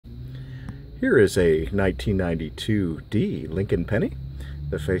Here is a 1992 D Lincoln penny.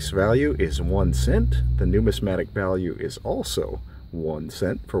 The face value is 1 cent. The numismatic value is also 1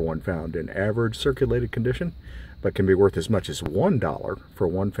 cent for one found in average circulated condition, but can be worth as much as $1 for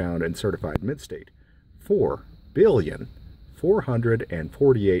one found in certified mid-state.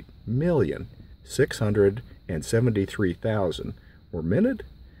 4,448,673,000 were minted.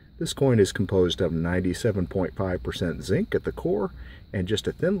 This coin is composed of 97.5% zinc at the core and just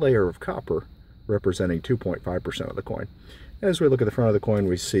a thin layer of copper representing 2.5% of the coin. As we look at the front of the coin,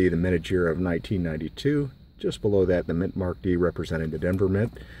 we see the mintage year of 1992. Just below that, the mint mark D representing the Denver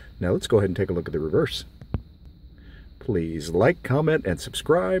Mint. Now let's go ahead and take a look at the reverse. Please like, comment, and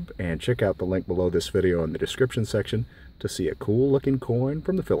subscribe, and check out the link below this video in the description section to see a cool looking coin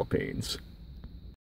from the Philippines.